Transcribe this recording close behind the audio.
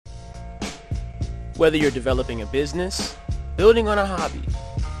Whether you're developing a business, building on a hobby,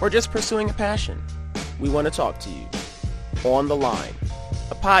 or just pursuing a passion, we want to talk to you. On the Line,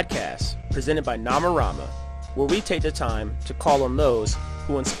 a podcast presented by Nomarama, where we take the time to call on those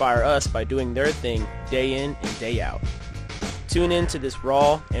who inspire us by doing their thing day in and day out. Tune in to this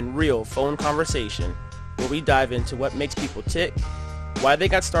raw and real phone conversation where we dive into what makes people tick, why they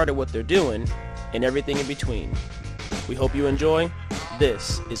got started what they're doing, and everything in between. We hope you enjoy.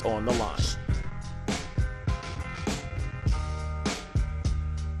 This is On the Line.